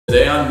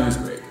Today on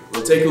Newsbreak,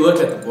 we'll take a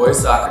look at the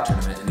boys soccer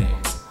tournament in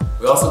Ames.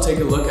 We also take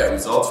a look at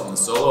results from the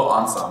solo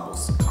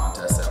ensembles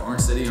contest at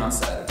Orange City on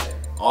Saturday.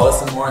 All this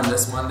and more on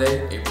this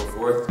Monday, April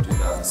 4th,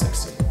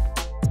 2016.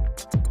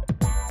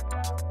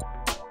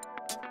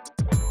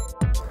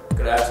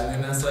 Good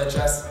afternoon,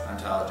 SLHS. I'm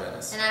Tyler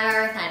Jennis. And I'm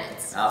Erin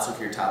Heinitz. Now let's look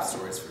at your top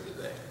stories for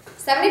today.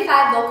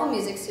 75 local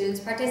music students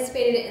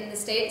participated in the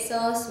state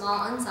solo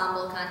small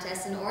ensemble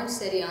contest in Orange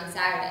City on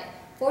Saturday.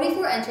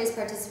 44 entries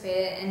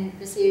participated and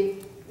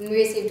we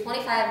received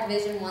 25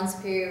 Division I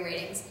superior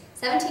ratings,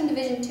 17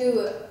 Division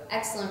II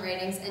excellent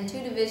ratings, and 2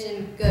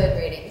 Division good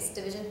ratings,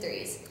 Division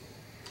IIIs.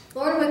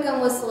 Lauren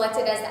Wickham was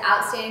selected as the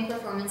outstanding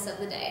performance of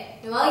the day.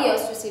 Noelle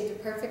Yost received a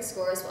perfect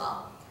score as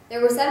well. There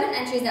were 7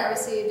 entries that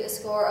received a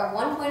score of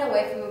 1 point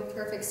away from a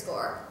perfect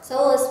score.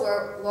 Soloists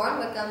were Lauren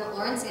Wickham,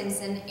 Lauren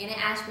Sanderson, Anna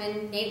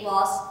Ashman, Nate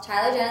Walsh,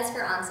 Tyler Jennis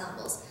for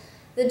ensembles.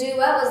 The duet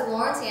was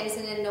Lauren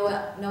Sanderson and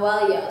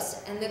Noelle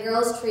Yost, and the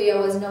girls'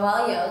 trio was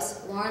Noelle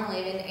Yost, Lauren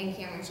Lavin, and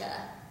Cameron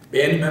Chetta.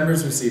 Band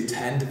members received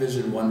 10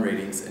 Division I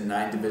ratings and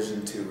 9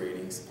 Division II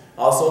ratings.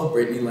 Also,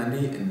 Brittany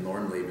Lendy and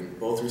Lauren Lavin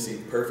both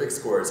received perfect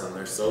scores on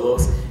their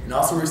solos and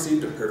also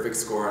received a perfect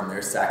score on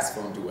their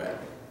saxophone duet.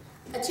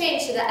 A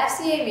change to the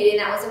FCA meeting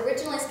that was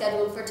originally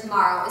scheduled for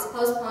tomorrow is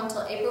postponed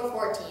until April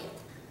 14th.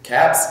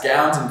 Caps,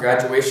 gowns, and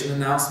graduation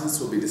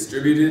announcements will be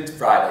distributed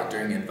Friday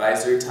during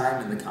advisory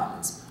time in the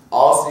Commons.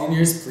 All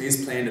seniors,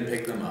 please plan to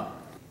pick them up.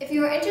 If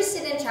you are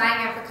interested in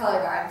trying out for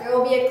color guard, there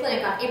will be a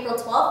clinic on April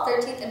 12th,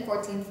 13th, and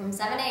 14th from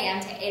 7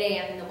 a.m. to 8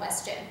 a.m. in the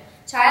West Gym.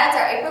 Tryouts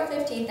are April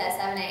 15th at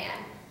 7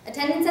 a.m.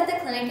 Attendance at the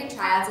clinic and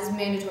tryouts is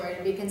mandatory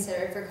to be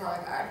considered for color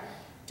guard.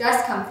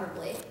 Dress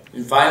comfortably.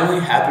 And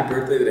finally, happy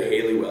birthday to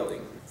Haley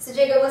Welding. So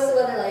Jacob, what's the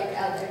weather like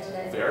out there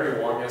today?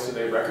 Very warm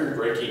yesterday,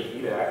 record-breaking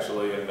heat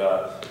actually, and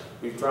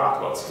we've dropped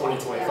about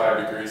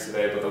 20-25 degrees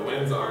today, but the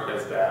winds aren't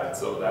as bad,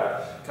 so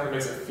that kind of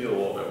makes it feel a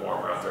little bit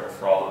warmer out there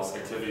for all those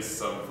activities,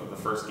 some of the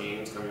first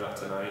games coming up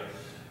tonight.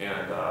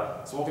 And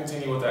so we'll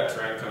continue with that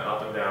trend kind of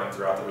up and down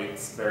throughout the week.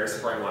 It's very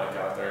spring-like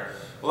out there.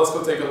 But let's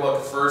go take a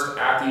look first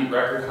at the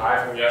record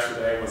high from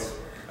yesterday. Was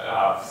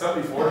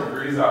 74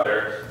 degrees out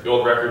there. The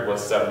old record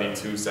was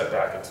 72 set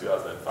back in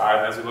 2005.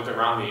 And as we look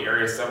around the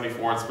area,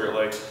 74 in Spirit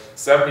Lake,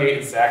 78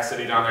 in Sac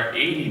City down there,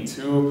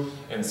 82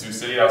 in Sioux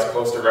City. That was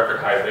close to record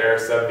high there,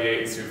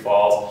 78 in Sioux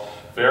Falls.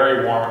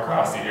 Very warm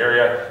across the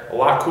area. A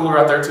lot cooler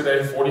out there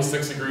today,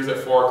 46 degrees at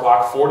 4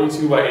 o'clock,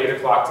 42 by 8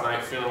 o'clock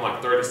tonight, feeling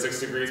like 36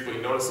 degrees, but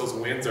you notice those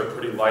winds are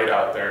pretty light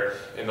out there,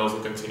 and those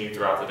will continue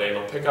throughout the day. And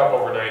they'll pick up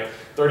overnight,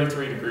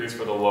 33 degrees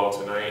for the low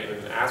tonight.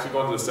 And as we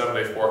go into the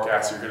 7-day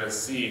forecast, you're going to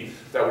see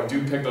that we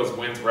do pick those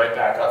winds right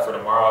back up for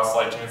tomorrow. A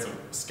slight chance of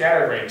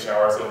scattered rain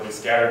showers. It'll be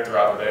scattered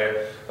throughout the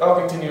day. That'll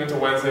continue into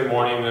Wednesday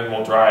morning, and then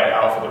we'll dry it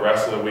out for the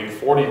rest of the week.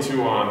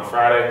 42 on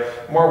Friday.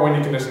 More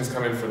windy conditions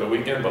coming for the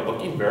weekend, but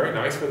looking very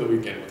nice for the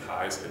weekend with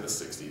highs in the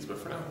 60s. But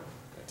for now,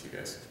 back to you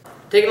guys.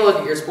 Taking a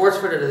look at your sports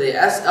for today, the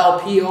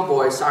SLPO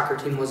boys soccer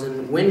team was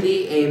in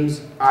Windy,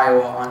 Ames,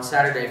 Iowa on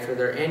Saturday for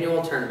their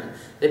annual tournament.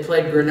 They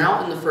played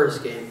Grinnell in the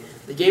first game.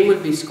 The game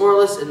would be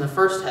scoreless in the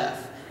first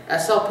half.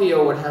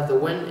 SLPO would have the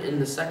win in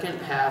the second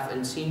half,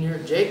 and senior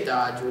Jake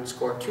Dodge would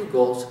score 2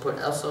 goals to put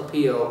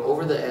SLPO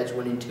over the edge,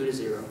 winning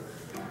 2-0.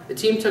 The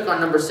team took on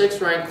number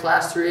 6 ranked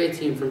Class 3A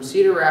team from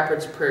Cedar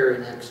Rapids Prairie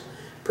next.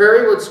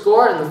 Prairie would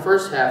score in the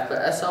first half, but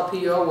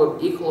SLPO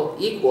would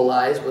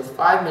equalize with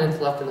 5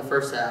 minutes left in the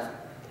first half.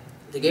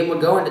 The game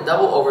would go into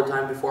double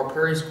overtime before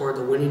Prairie scored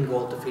the winning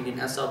goal, defeating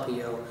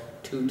SLPO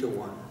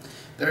 2-1.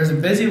 There is a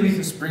busy week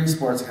of spring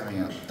sports coming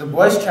up. The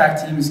boys track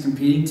team is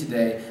competing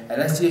today at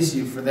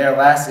SDSU for their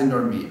last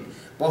indoor meet.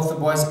 Both the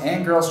boys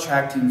and girls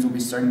track teams will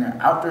be starting their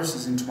outdoor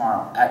season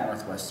tomorrow at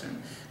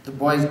Northwestern. The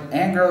boys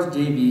and girls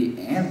JV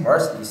and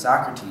varsity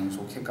soccer teams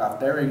will kick off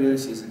their regular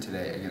season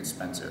today against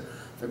Spencer.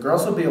 The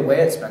girls will be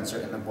away at Spencer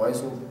and the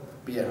boys will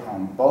be at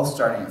home, both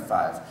starting at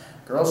 5.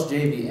 Girls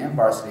JV and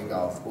varsity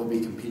golf will be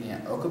competing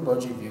at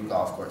Okoboji View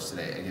Golf Course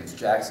today against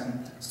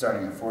Jackson,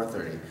 starting at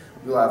 4:30.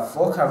 We will have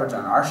full coverage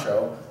on our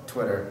show,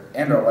 Twitter,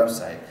 and our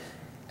website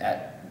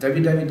at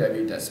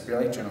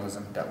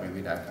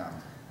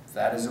www.spearlakejournalism.weebly.com.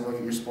 That is a look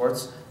at your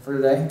sports for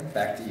today.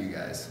 Back to you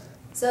guys.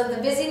 So the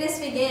busyness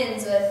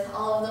begins with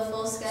all of the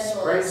full schedules.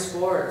 Spring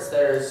sports.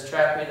 There's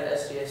track meet at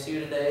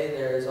SDSU today.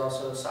 There's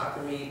also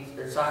soccer game,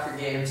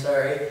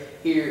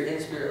 here in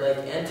Spirit Lake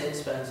and in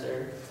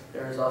Spencer.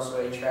 There is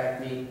also a track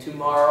meet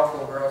tomorrow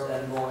for girls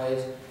and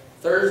boys,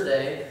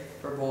 Thursday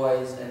for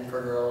boys, and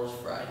for girls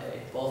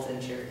Friday, both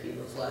in Cherokee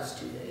those last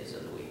 2 days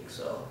of the week.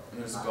 So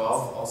there's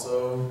golf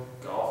also.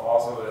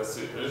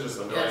 There's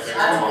just a million things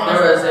going going on.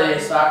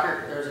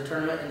 There was a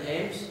tournament in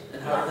Ames,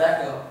 and how did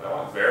that go? That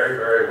went very,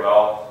 very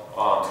well.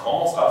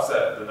 Almost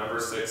upset the number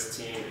 6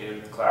 team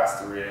in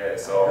Class 3A,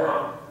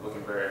 so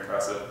looking very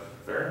impressive.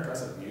 Very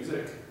impressive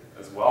music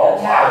as well.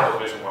 A lot of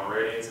Division I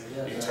ratings.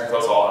 You can check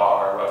those all out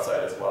on our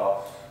website as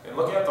well. And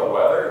looking at the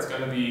weather, it's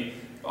going to be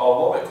a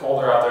little bit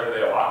colder out there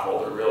today, a lot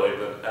colder really,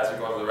 but as we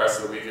go into the rest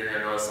of the week, you're going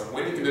to notice some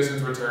windy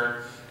conditions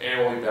return, and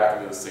we'll be back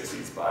into the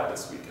 60s by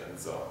this weekend,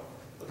 so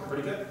looking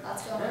pretty good.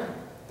 Let's go.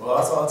 Well,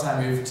 that's all the time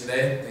we have for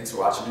today. Thanks for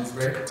watching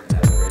Newsbreak, and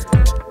have a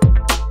great day.